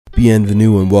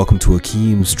Bienvenue and welcome to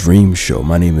Akeem's Dream Show.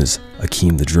 My name is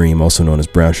Akeem the Dream, also known as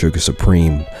Brown Sugar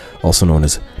Supreme, also known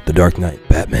as The Dark Knight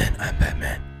Batman. I'm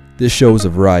Batman. This show is a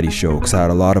variety show because I had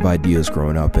a lot of ideas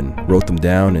growing up and wrote them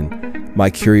down, and my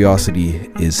curiosity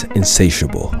is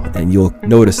insatiable. And you'll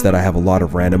notice that I have a lot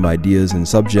of random ideas and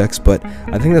subjects, but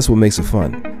I think that's what makes it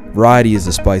fun. Variety is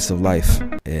the spice of life,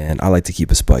 and I like to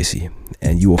keep it spicy,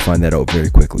 and you will find that out very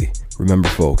quickly. Remember,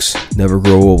 folks, never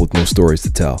grow old with no stories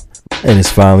to tell. And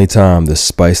it's finally time to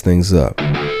spice things up.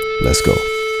 Let's go.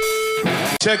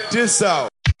 Check this out.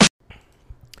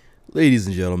 Ladies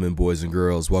and gentlemen, boys and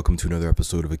girls, welcome to another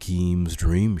episode of Akeem's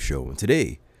Dream Show. And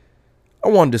today, I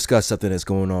want to discuss something that's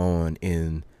going on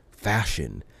in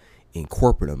fashion, in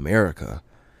corporate America,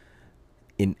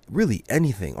 in really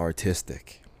anything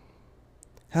artistic.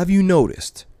 Have you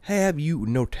noticed that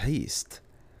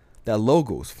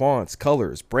logos, fonts,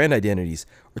 colors, brand identities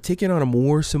are taking on a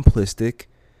more simplistic,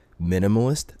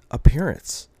 minimalist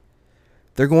appearance?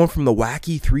 They're going from the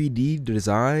wacky 3D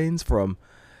designs, from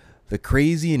the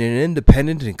crazy and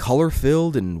independent and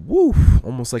color-filled and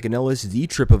almost like an LSD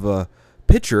trip of a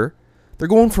picture. They're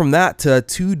going from that to a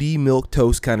 2D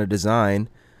milquetoast kind of design,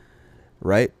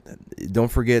 right?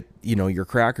 Don't forget, your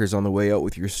crackers on the way out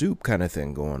with your soup kind of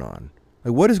thing going on.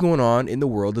 Like, what is going on in the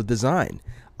world of design?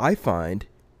 I find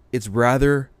it's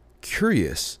rather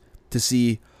curious to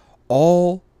see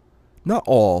not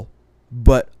all,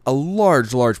 but a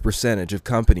large percentage of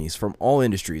companies from all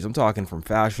industries. I'm talking from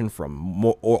fashion, from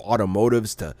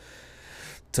automotives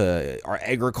to our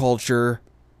agriculture,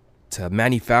 to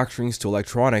manufacturing, to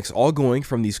electronics, all going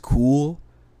from these cool,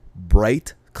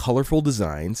 bright, colorful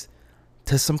designs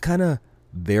to some kind of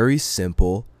very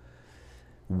simple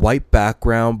white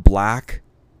background, black,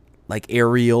 like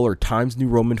Arial or Times New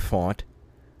Roman font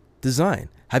design.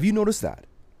 Have you noticed that?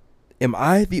 Am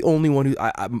I the only one who...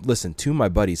 listen, two of my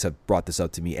buddies have brought this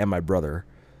up to me and my brother,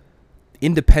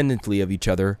 independently of each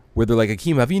other, where they're like,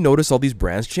 Akeem, have you noticed all these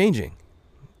brands changing?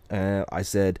 I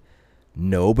said,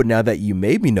 no, but now that you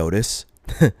made me notice,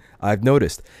 I've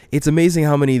noticed. It's amazing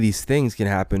how many of these things can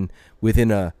happen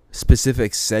within a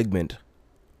specific segment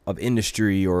of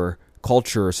industry or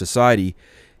culture or society.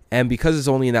 And because it's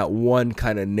only in that one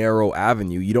kind of narrow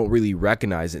avenue, you don't really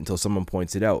recognize it until someone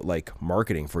points it out, like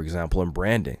marketing, for example, and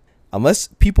branding. Unless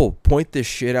people point this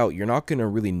shit out, you're not going to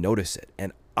really notice it.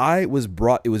 And it was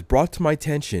brought to my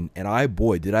attention, and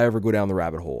boy, did I ever go down the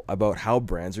rabbit hole about how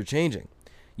brands are changing.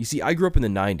 You see, I grew up in the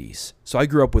 90s. So I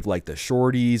grew up with like the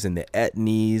Shorties and the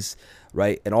Etnies,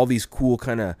 right? And all these cool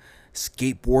kind of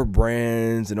skateboard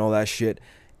brands and all that shit.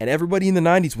 And everybody in the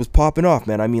 90s was popping off,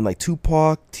 man. I mean, like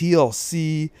Tupac,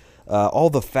 TLC, all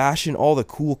the fashion, all the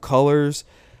cool colors,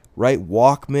 right?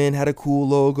 Walkman had a cool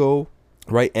logo.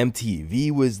 Right,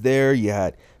 MTV was there. You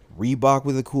had Reebok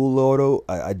with a cool logo,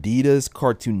 Adidas,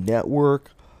 Cartoon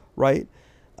Network, right?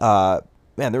 Man,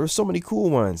 there were so many cool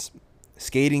ones.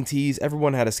 Skating tees,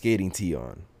 everyone had a skating tee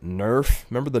on. Nerf,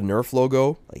 remember the Nerf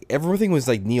logo? Like, everything was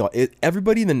like neon.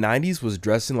 Everybody in the 90s was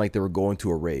dressing like they were going to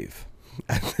a rave.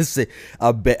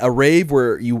 A rave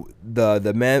where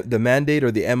the mandate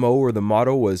or the MO or the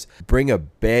motto was bring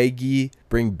baggy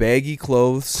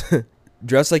clothes.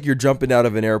 Dress like you're jumping out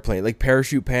of an airplane, like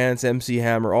parachute pants, MC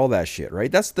Hammer, all that shit,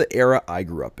 right? That's the era I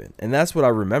grew up in. And that's what I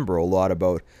remember a lot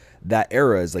about that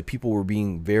era, is like people were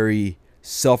being very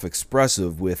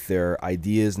self-expressive with their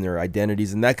ideas and their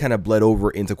identities. And that kind of bled over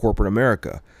into corporate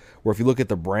America, where if you look at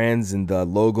the brands and the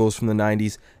logos from the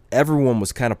 90s, everyone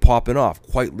was kind of popping off,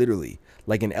 quite literally,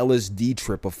 like an LSD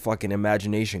trip of fucking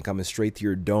imagination coming straight to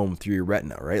your dome, through your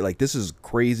retina, right? Like, this is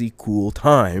crazy cool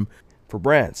time for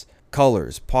brands.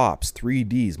 Colors, pops,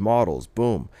 3Ds, models,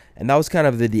 boom. And that was kind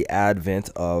of the advent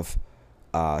of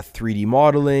 3D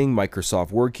modeling.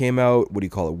 Microsoft Word came out.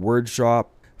 WordShop.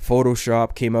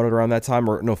 Photoshop came out around that time.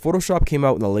 Photoshop came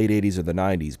out in the late 80s or the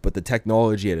 90s, but the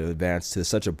technology had advanced to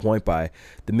such a point by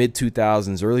the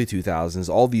mid-2000s, early 2000s.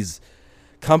 All these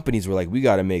companies were like, we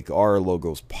got to make our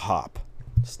logos pop.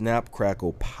 Snap,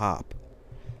 crackle, pop.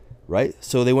 Right?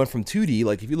 So they went from 2D,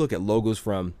 like if you look at logos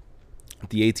from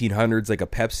the 1800s, like a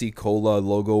Pepsi-Cola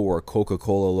logo or a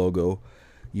Coca-Cola logo,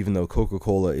 even though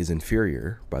Coca-Cola is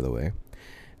inferior, by the way.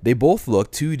 They both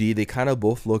look 2D. They kind of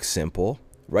both look simple,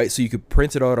 right? So you could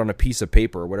print it out on a piece of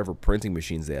paper or whatever printing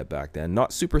machines they had back then.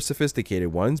 Not super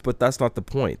sophisticated ones, but that's not the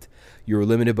point. You were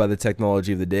limited by the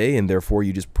technology of the day, and therefore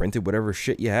you just printed whatever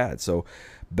shit you had. So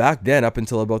back then, up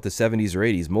until about the 70s or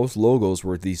 80s, most logos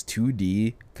were these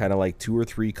 2D, kind of like 2 or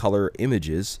 3 color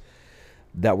images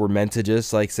that were meant to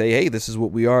just like say, hey, this is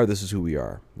what we are, this is who we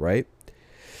are, right?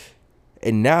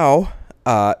 And now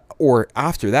Or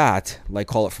after that, like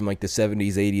call it from like the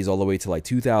 70s, 80s, all the way to like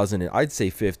 2000, and I'd say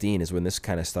 15 is when this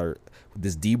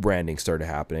this debranding started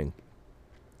happening,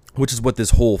 which is what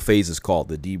this whole phase is called,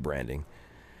 the debranding.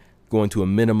 Going to a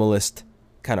minimalist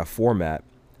kind of format,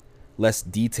 less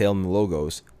detail in the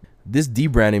logos. This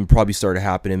debranding probably started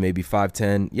happening maybe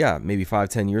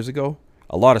 5-10 years ago.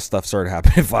 A lot of stuff started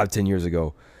happening 5-10 years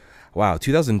ago. Wow,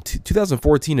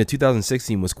 2014 to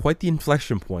 2016 was quite the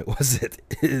inflection point, was it,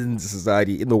 in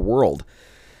society, in the world?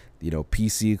 You know,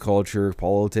 PC culture,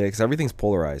 politics, everything's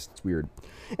polarized. It's weird.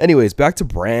 Anyways, back to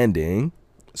branding.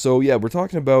 So yeah, we're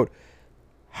talking about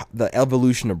the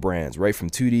evolution of brands, right? From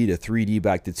 2D to 3D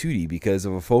back to 2D because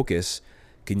of a focus.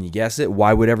 Can you guess it?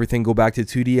 Why would everything go back to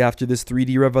 2D after this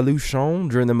 3D revolution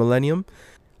during the millennium?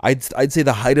 I'd say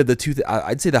the height of the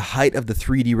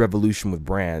 3D revolution with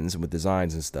brands and with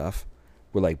designs and stuff,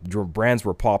 where like brands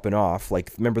were popping off.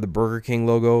 Like, remember the Burger King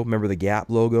logo? Remember the Gap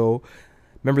logo?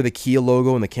 Remember the Kia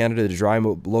logo and the Canada Dry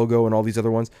logo and all these other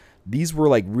ones? These were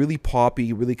like really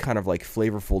poppy, really kind of like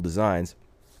flavorful designs.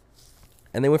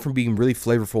 And they went from being really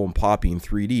flavorful and poppy in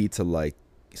 3D to like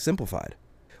simplified.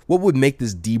 What would make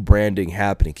this debranding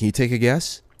happening? Can you take a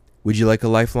guess? Would you like a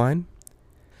lifeline?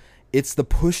 It's the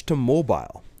push to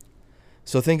mobile.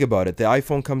 So think about it. The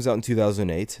iPhone comes out in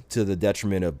 2008 to the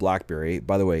detriment of BlackBerry.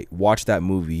 By the way, watch that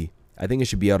movie. I think it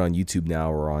should be out on YouTube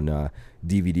now or on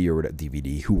DVD or whatever.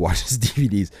 DVD. Who watches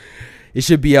DVDs? It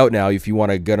should be out now if you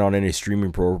want to get on any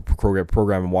streaming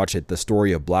program and watch it. The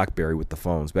story of BlackBerry with the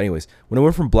phones. But anyways, when it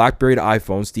went from BlackBerry to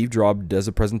iPhone, Steve Jobs does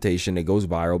a presentation. It goes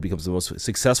viral. Becomes the most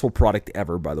successful product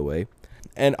ever, by the way.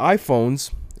 And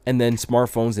iPhones and then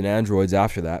smartphones and Androids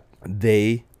after that,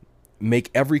 they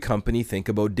make every company think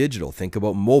about digital, think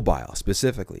about mobile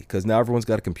specifically, because now everyone's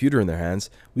got a computer in their hands.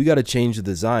 We got to change the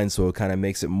design so it kind of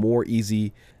makes it more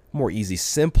easy,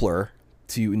 simpler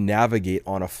to navigate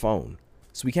on a phone.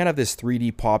 So we can't have this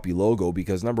 3D poppy logo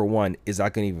because number one, is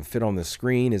that going to even fit on the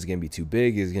screen? Is it going to be too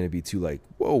big? Is it going to be too like,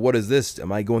 whoa, what is this?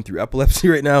 Am I going through epilepsy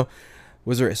right now?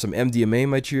 Was there some MDMA in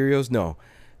my Cheerios? No.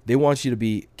 They want you to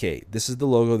be, okay, this is the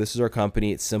logo. This is our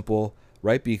company. It's simple,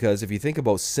 right? Because if you think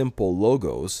about simple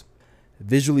logos,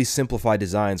 visually simplified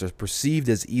designs are perceived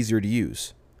as easier to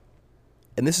use.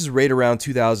 And this is right around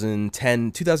 2008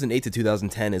 to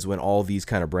 2010 is when all these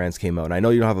kind of brands came out. And I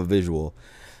know you don't have a visual,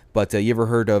 but you ever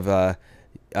heard of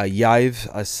Yves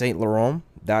Saint Laurent?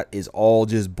 That is all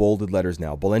just bolded letters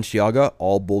now. Balenciaga,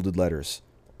 all bolded letters,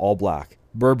 all black.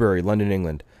 Burberry, London,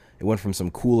 England. It went from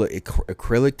some cool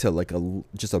acrylic to like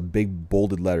just a big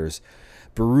bolded letters.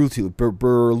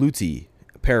 Berluti,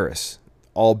 Paris.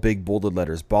 All big bolded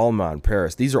letters. Balmain,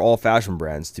 Paris. These are all fashion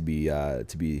brands to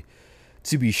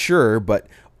be sure, but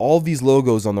all these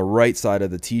logos on the right side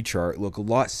of the T chart look a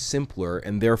lot simpler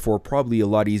and therefore probably a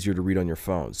lot easier to read on your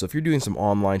phone. So if you're doing some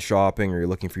online shopping or you're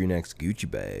looking for your next Gucci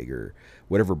bag or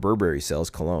whatever Burberry sells,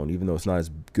 cologne, even though it's not as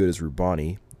good as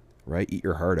Rubani, right? Eat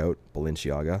your heart out,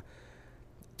 Balenciaga.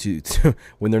 To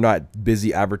when they're not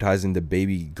busy advertising to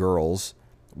baby girls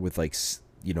with like,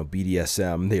 you know,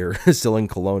 BDSM, they're selling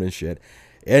cologne and shit.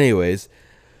 Anyways,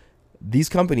 these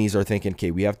companies are thinking,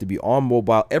 okay, we have to be on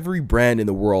mobile. Every brand in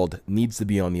the world needs to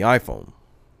be on the iPhone.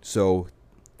 So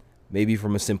maybe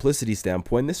from a simplicity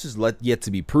standpoint, this is yet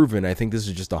to be proven. I think this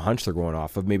is just a hunch they're going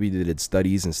off of. Maybe they did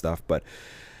studies and stuff, but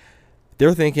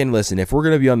they're thinking, listen, if we're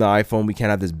going to be on the iPhone, we can't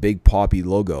have this big poppy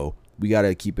logo. We got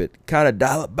to keep it, kind of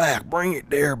dial it back. Bring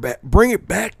it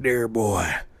back there,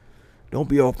 boy. Don't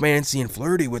be all fancy and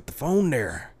flirty with the phone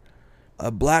there.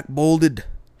 A black bolded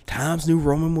Times New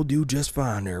Roman will do just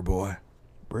fine there, boy.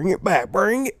 Bring it back.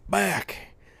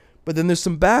 But then there's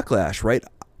some backlash, right?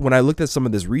 When I looked at some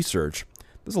of this research,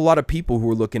 there's a lot of people who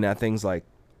are looking at things like,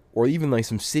 or even like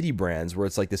some city brands where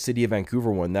it's like the City of Vancouver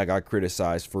one that got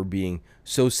criticized for being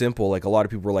so simple. Like a lot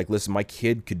of people were like, listen, my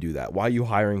kid could do that. Why are you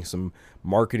hiring some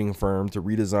marketing firm to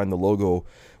redesign the logo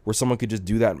where someone could just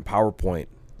do that in PowerPoint,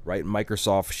 right?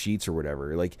 Microsoft Sheets or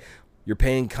whatever. Like you're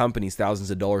paying companies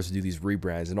thousands of dollars to do these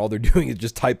rebrands and all they're doing is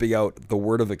just typing out the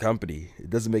word of the company. It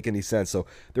doesn't make any sense. So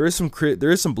there is some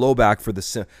blowback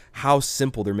for how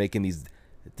simple they're making these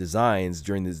designs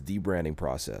during this debranding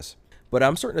process. But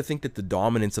I'm starting to think that the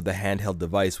dominance of the handheld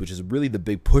device, which is really the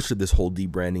big push of this whole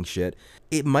debranding shit,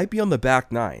 it might be on the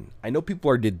back nine. I know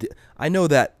I know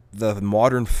that the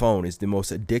modern phone is the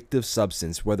most addictive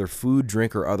substance, whether food,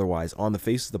 drink, or otherwise, on the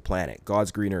face of the planet,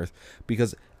 God's green earth,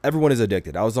 because everyone is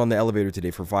addicted. I was on the elevator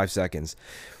today for 5 seconds.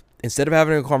 Instead of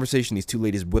having a conversation, these two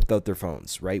ladies whipped out their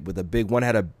phones, right? One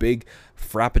had a big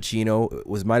frappuccino.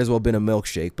 It might as well have been a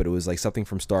milkshake, but it was like something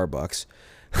from Starbucks.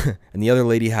 And the other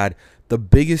lady had the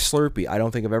biggest Slurpee I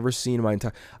don't think I've ever seen in my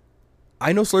entire...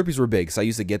 I know Slurpees were big because I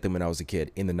used to get them when I was a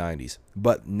kid in the 90s.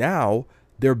 But now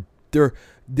they're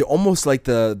almost like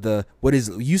the what is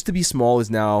used to be small is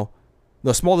now,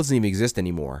 no, small doesn't even exist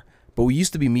anymore. But what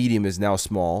used to be medium is now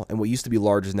small, and what used to be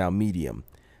large is now medium.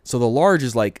 So the large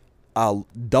is like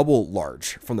double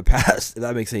large from the past, if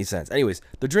that makes any sense. Anyways,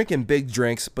 they're drinking big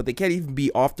drinks, but they can't even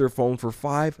be off their phone for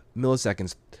 5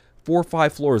 milliseconds. 4 or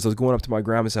 5 floors. I was going up to my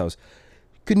grandma's house.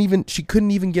 She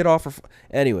couldn't even get off her.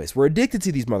 Anyways, we're addicted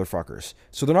to these motherfuckers,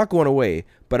 so they're not going away.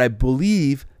 But I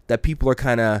believe that people are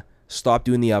kind of stopped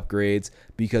doing the upgrades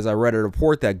because I read a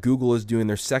report that Google is doing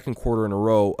their second quarter in a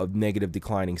row of negative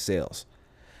declining sales.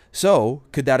 So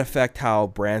could that affect how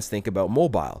brands think about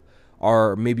mobile?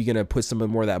 Are maybe going to put some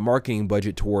more of that marketing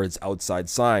budget towards outside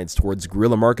signs, towards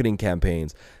guerrilla marketing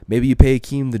campaigns? Maybe you pay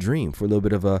Akeem the Dream for a little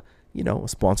bit of a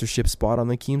sponsorship spot on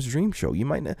the Akeem's Dream Show. You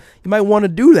might want to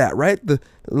do that, right? The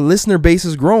listener base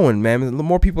is growing, man. The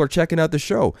more people are checking out the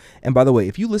show. And by the way,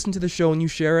 if you listen to the show and you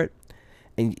share it,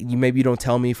 and you don't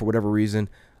tell me for whatever reason,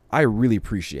 I really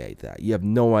appreciate that. You have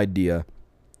no idea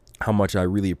how much I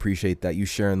really appreciate that you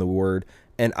sharing the word.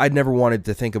 And I'd never wanted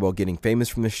to think about getting famous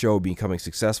from the show, becoming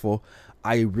successful.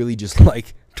 I really just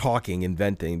like talking and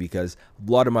venting because a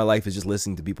lot of my life is just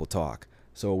listening to people talk.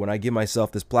 So when I give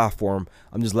myself this platform,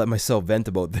 I'm just letting myself vent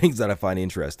about things that I find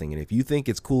interesting. And if you think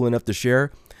it's cool enough to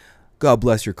share, God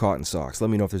bless your cotton socks. Let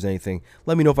me know if there's anything.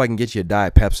 Let me know if I can get you a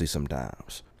Diet Pepsi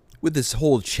sometimes. With this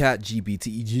whole Chat GPT,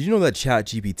 did you know that Chat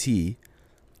GPT,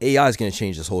 AI is going to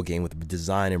change this whole game with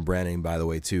design and branding, by the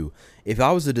way, too. If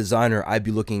I was a designer, I'd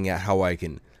be looking at how I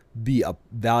can be a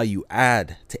value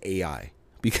add to AI.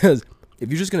 Because if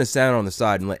you're just going to stand on the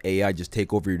side and let AI just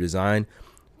take over your design,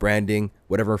 branding,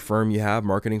 whatever firm you have,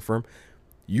 marketing firm,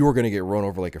 you are going to get run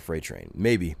over like a freight train.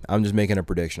 Maybe. I'm just making a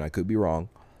prediction. I could be wrong.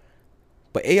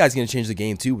 But AI is going to change the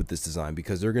game too with this design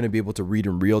because they're going to be able to read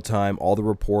in real time all the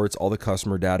reports, all the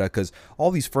customer data, because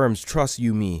all these firms trust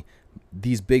you, me.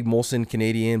 These big Molson,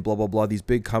 Canadian, blah, blah, blah, these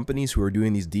big companies who are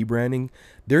doing these debranding,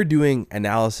 they're doing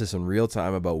analysis in real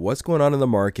time about what's going on in the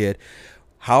market.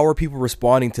 How are people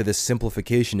responding to this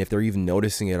simplification if they're even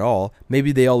noticing it all?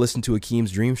 Maybe they all listen to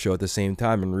Akeem's Dream Show at the same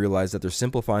time and realize that they're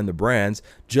simplifying the brands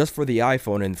just for the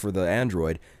iPhone and for the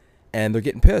Android. And they're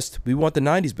getting pissed. We want the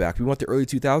 90s back. We want the early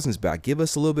 2000s back. Give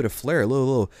us a little bit of flair, a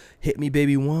little hit me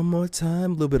baby one more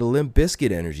time, a little bit of Limp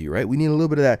Bizkit energy, right? We need a little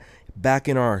bit of that back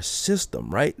in our system,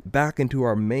 right? Back into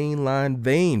our mainline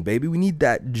vein, baby. We need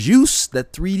that juice,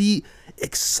 that 3D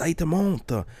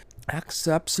excitement,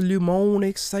 absolument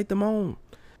excitement.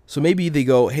 So maybe they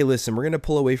go, hey, listen, we're going to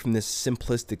pull away from this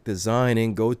simplistic design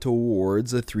and go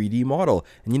towards a 3D model.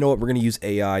 And you know what? We're going to use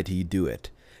AI to do it.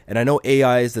 And I know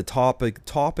AI is the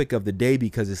topic of the day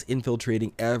because it's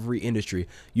infiltrating every industry.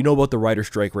 You know about the writer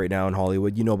strike right now in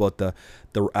Hollywood. You know about the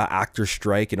actor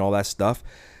strike and all that stuff.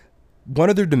 One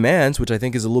of their demands, which I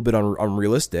think is a little bit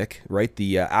unrealistic, right?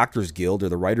 The Actors Guild or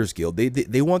the Writers Guild,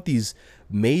 they want these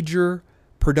major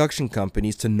production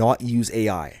companies to not use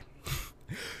AI.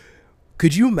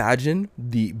 Could you imagine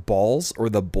the balls or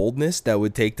the boldness that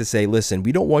would take to say, listen,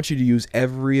 we don't want you to use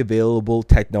every available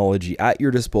technology at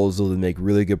your disposal to make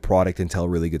really good product and tell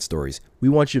really good stories. We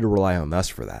want you to rely on us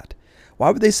for that. Why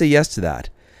would they say yes to that?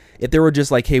 If they were just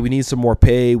like, hey, we need some more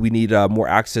pay, we need more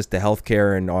access to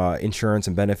healthcare and insurance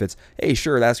and benefits, hey,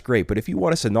 sure, that's great. But if you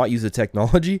want us to not use the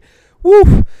technology,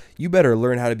 woo, you better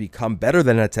learn how to become better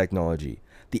than that technology.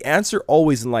 The answer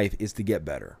always in life is to get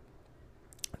better.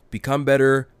 Become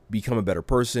better. Become a better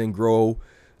person, grow,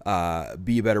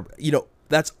 be a better,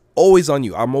 that's always on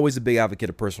you. I'm always a big advocate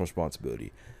of personal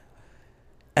responsibility.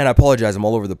 And I apologize, I'm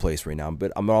all over the place right now,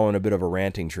 but I'm all on a bit of a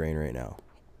ranting train right now.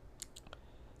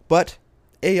 But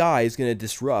AI is going to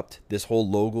disrupt this whole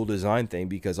logo design thing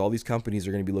because all these companies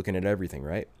are going to be looking at everything,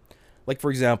 right? Like,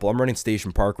 for example, I'm running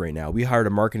Station Park right now. We hired a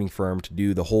marketing firm to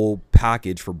do the whole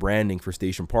package for branding for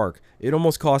Station Park. It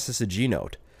almost cost us a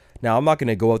G-note. Now, I'm not going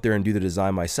to go out there and do the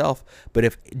design myself, but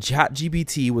if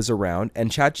ChatGPT was around, and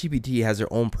ChatGPT has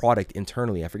their own product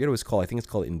internally, I forget what it's called. I think it's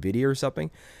called NVIDIA or something.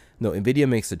 No, NVIDIA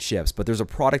makes the chips, but there's a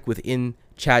product within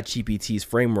ChatGPT's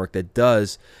framework that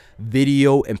does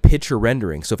video and picture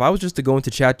rendering. So if I was just to go into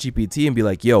ChatGPT and be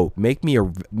like, yo, make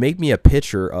me a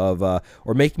picture of,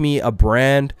 or make me a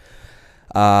brand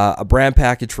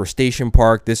package for Station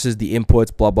Park. This is the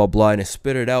inputs, blah, blah, blah. And it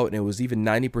spit it out. And it was even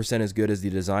 90% as good as the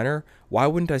designer. Why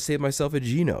wouldn't I save myself a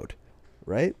G-note,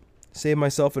 right? Save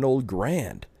myself an old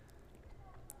grand.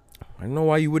 I don't know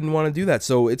why you wouldn't want to do that.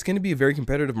 So it's going to be a very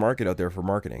competitive market out there for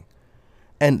marketing.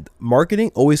 And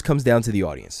marketing always comes down to the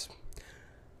audience.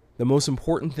 The most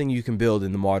important thing you can build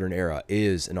in the modern era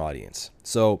is an audience.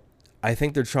 So I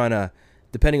think they're trying to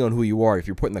depending on who you are, if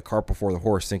you're putting the cart before the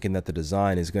horse thinking that the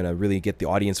design is going to really get the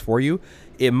audience for you,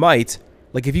 it might.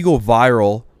 Like if you go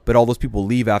viral, but all those people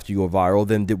leave after you go viral,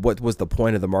 then what was the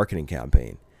point of the marketing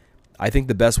campaign? I think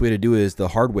the best way to do it is the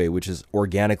hard way, which is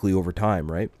organically over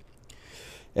time, right?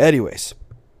 Anyways,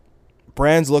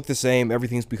 brands look the same.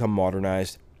 Everything's become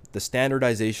modernized. The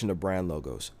standardization of brand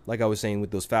logos, like I was saying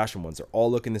with those fashion ones, they're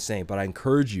all looking the same. But I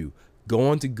encourage you, go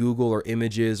onto Google or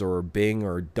Images or Bing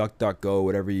or DuckDuckGo,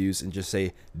 whatever you use, and just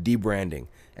say debranding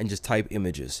and just type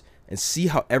images and see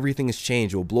how everything has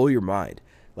changed. It will blow your mind,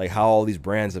 like how all these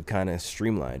brands have kind of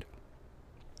streamlined.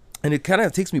 And it kind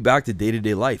of takes me back to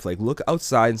day-to-day life. Like, look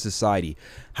outside in society.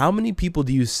 How many people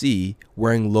do you see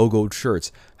wearing logoed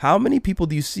shirts? How many people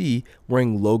do you see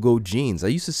wearing logoed jeans? I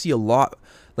used to see a lot,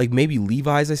 like maybe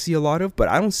Levi's I see a lot of, but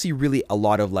I don't see really a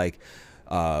lot of like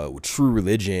True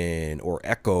Religion or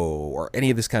Echo or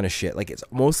any of this kind of shit. Like it's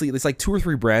like 2 or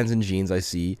 3 brands in jeans I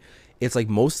see. It's like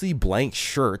mostly blank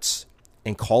shirts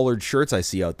and collared shirts I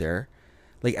see out there.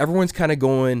 Like everyone's kind of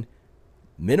going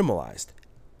minimalized.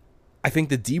 I think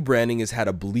the debranding has had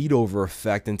a bleed over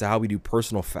effect into how we do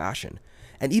personal fashion.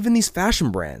 And even these fashion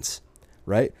brands,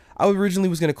 right? I originally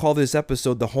was going to call this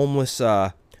episode the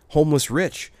homeless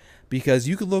rich, because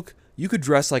you could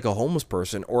dress like a homeless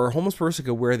person, or a homeless person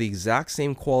could wear the exact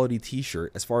same quality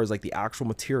t-shirt as far as like the actual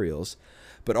materials,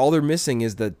 but all they're missing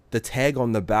is the tag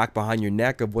on the back behind your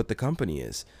neck of what the company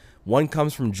is. One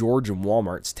comes from George and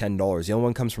Walmart, it's $10. The other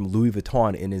one comes from Louis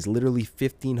Vuitton and is literally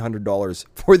 $1,500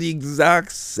 for the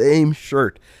exact same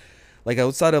shirt. Like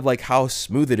outside of like how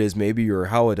smooth it is maybe, or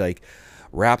how it like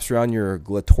wraps around your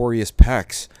gluteus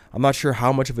pecs, I'm not sure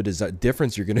how much of a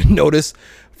difference you're going to notice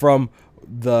from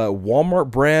the Walmart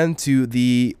brand to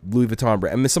the Louis Vuitton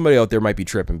brand. I mean, somebody out there might be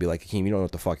tripping and be like, Hakeem, you don't know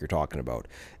what the fuck you're talking about.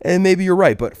 And maybe you're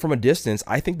right, but from a distance,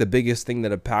 I think the biggest thing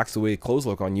that impacts the way clothes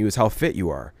look on you is how fit you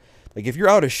are. Like if you're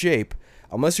out of shape,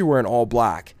 unless you're wearing all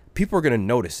black, people are going to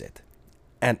notice it.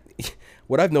 And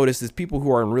what I've noticed is people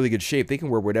who are in really good shape, they can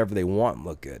wear whatever they want and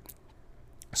look good.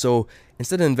 So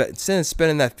instead of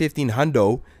spending that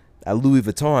 $1,500 at Louis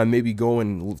Vuitton, maybe go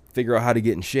and figure out how to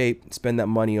get in shape, spend that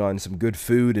money on some good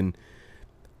food and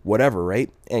whatever, right?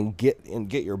 And get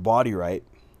your body right.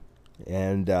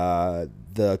 And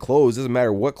the clothes, doesn't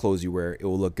matter what clothes you wear, it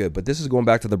will look good. But this is going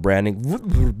back to the branding.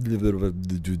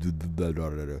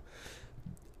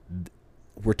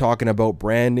 We're talking about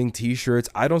branding, t-shirts.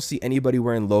 I don't see anybody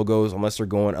wearing logos unless they're a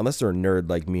nerd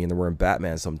like me and they're wearing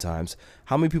Batman sometimes.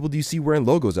 How many people do you see wearing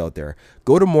logos out there?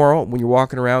 Go tomorrow when you're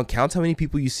walking around, count how many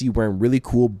people you see wearing really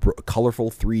cool, colorful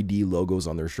 3D logos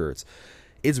on their shirts.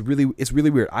 It's really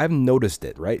weird. I've noticed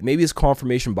it, right? Maybe it's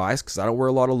confirmation bias because I don't wear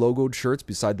a lot of logoed shirts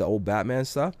beside the old Batman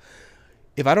stuff.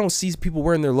 If I don't see people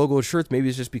wearing their logoed shirts, maybe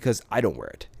it's just because I don't wear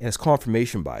it. And it's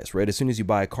confirmation bias, right? As soon as you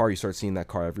buy a car, you start seeing that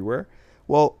car everywhere.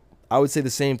 Well, I would say the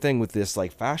same thing with this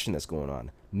like fashion that's going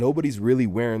on. Nobody's really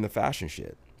wearing the fashion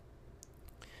shit.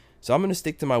 So I'm going to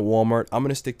stick to my Walmart. I'm going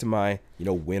to stick to my,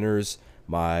 Winners,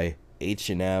 my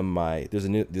H&M, there's a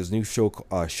new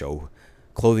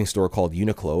clothing store called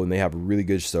Uniqlo, and they have really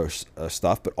good stuff,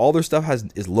 but all their stuff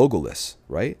is logoless,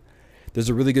 right? There's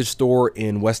a really good store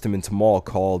in West Edmonton Mall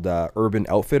called Urban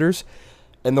Outfitters,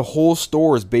 and the whole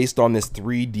store is based on this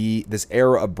 3D, this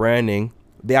era of branding.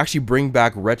 They actually bring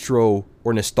back retro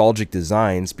or nostalgic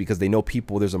designs because they know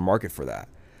there's a market for that.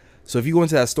 So if you go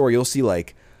into that store, you'll see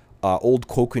like old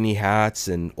kokanee hats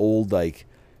and old like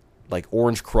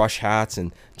Orange Crush hats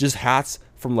and just hats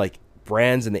from like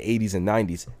brands in the 80s and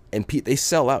 90s, and they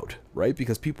sell out, right?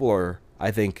 Because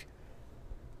I think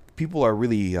people are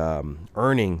really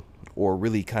earning or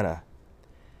really kind of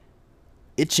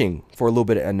itching for a little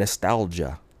bit of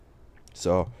nostalgia.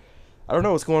 So I don't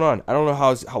know what's going on. I don't know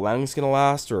how long it's going to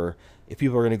last, or if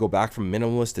people are going to go back from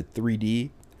minimalist to 3D.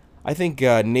 I think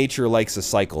nature likes a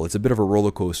cycle. It's a bit of a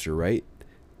roller coaster, right?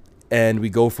 And we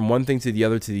go from one thing to the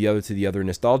other, to the other, to the other.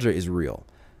 Nostalgia is real.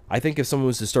 I think if someone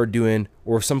was to start doing,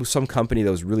 or if some company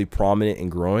that was really prominent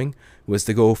and growing was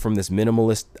to go from this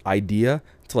minimalist idea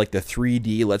to like the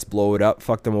 3D, let's blow it up,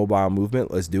 fuck the mobile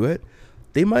movement, let's do it,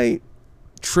 they might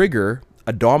trigger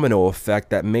a domino effect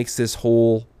that makes this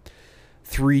whole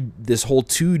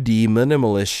 2D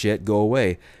minimalist shit go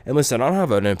away. And listen, I don't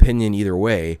have an opinion either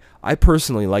way. I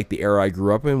personally like the era I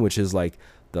grew up in, which is like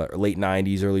the late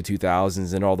 90s, early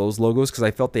 2000s, and all those logos, because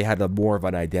I felt they had more of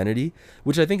an identity,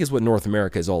 which I think is what North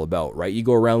America is all about, right? You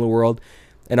go around the world,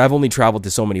 and I've only traveled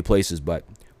to so many places, but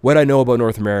what I know about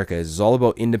North America is it's all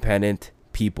about independent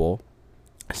people,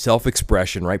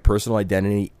 self-expression, right? Personal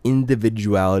identity,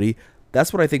 individuality.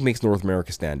 That's what I think makes North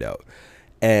America stand out.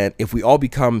 And if we all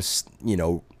become,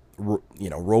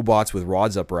 robots with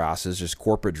rods up our asses, just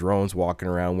corporate drones walking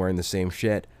around wearing the same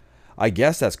shit. I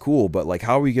guess that's cool, but like,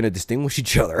 how are we going to distinguish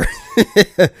each other?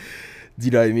 Do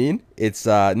you know what I mean? It's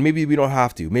maybe we don't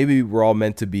have to. Maybe we're all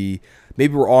meant to be.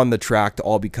 Maybe we're on the track to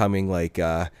all becoming like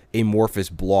amorphous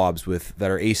blobs that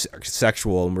are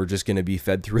asexual, and we're just going to be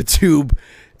fed through a tube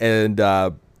and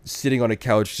sitting on a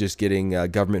couch just getting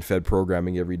government fed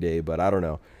programming every day. But I don't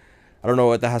know. I don't know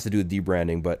what that has to do with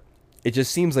debranding, but it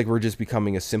just seems like we're just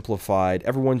becoming a simplified.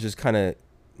 Everyone's just kind of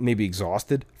maybe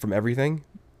exhausted from everything.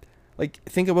 Like,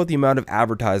 think about the amount of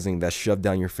advertising that's shoved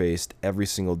down your face every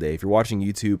single day. If you're watching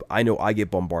YouTube, I know I get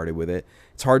bombarded with it.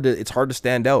 It's hard to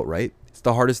stand out, right? It's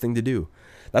the hardest thing to do.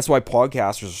 That's why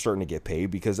podcasters are starting to get paid,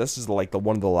 because this is like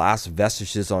one of the last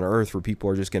vestiges on earth where people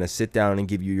are just going to sit down and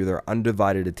give you their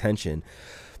undivided attention,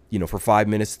 for 5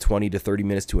 minutes, 20 to 30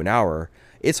 minutes to an hour.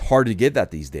 It's hard to get that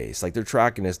these days. Like, they're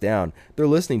tracking us down. They're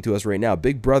listening to us right now.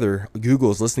 Big brother Google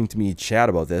is listening to me chat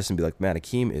about this and be like, man,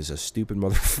 Akeem is a stupid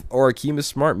or Akeem is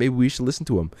smart. Maybe we should listen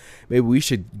to him. Maybe we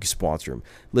should sponsor him.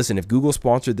 Listen, if Google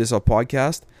sponsored this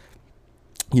podcast,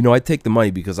 I'd take the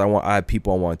money, because I have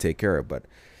people I want to take care of. But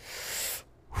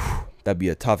that'd be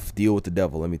a tough deal with the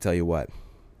devil, let me tell you what.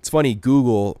 It's funny,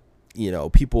 Google,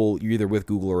 people, you're either with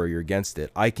Google or you're against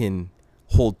it. I can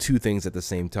hold two things at the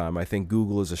same time. I think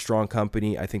Google is a strong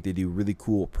company. I think they do really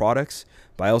cool products,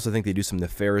 but I also think they do some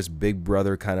nefarious Big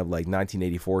Brother kind of like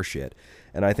 1984 shit.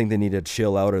 And I think they need to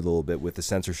chill out a little bit with the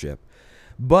censorship.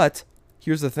 But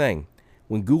here's the thing.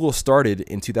 When Google started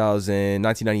in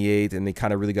 1998, and they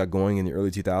kind of really got going in the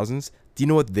early 2000s, do you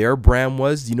know what their brand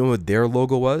was? Do you know what their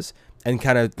logo was? And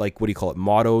kind of like,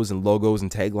 mottos and logos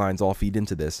and taglines all feed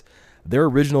into this. Their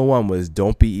original one was,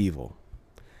 "Don't be evil."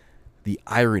 The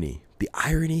irony,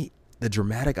 the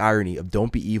dramatic irony of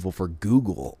 "Don't be evil" for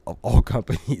Google, of all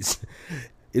companies,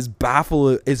 is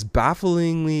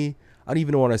bafflingly, I don't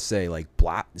even want to say like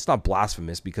it's not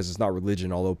blasphemous, because it's not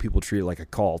religion, although people treat it like a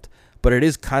cult, but it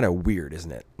is kind of weird,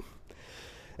 isn't it?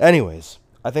 Anyways,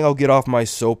 I think I'll get off my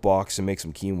soapbox and make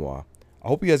some quinoa. I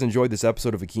hope you guys enjoyed this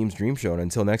episode of Akeem's Dream Show, and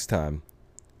until next time,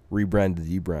 rebrand to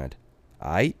debrand.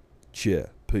 Aight? Cheer.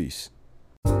 Peace.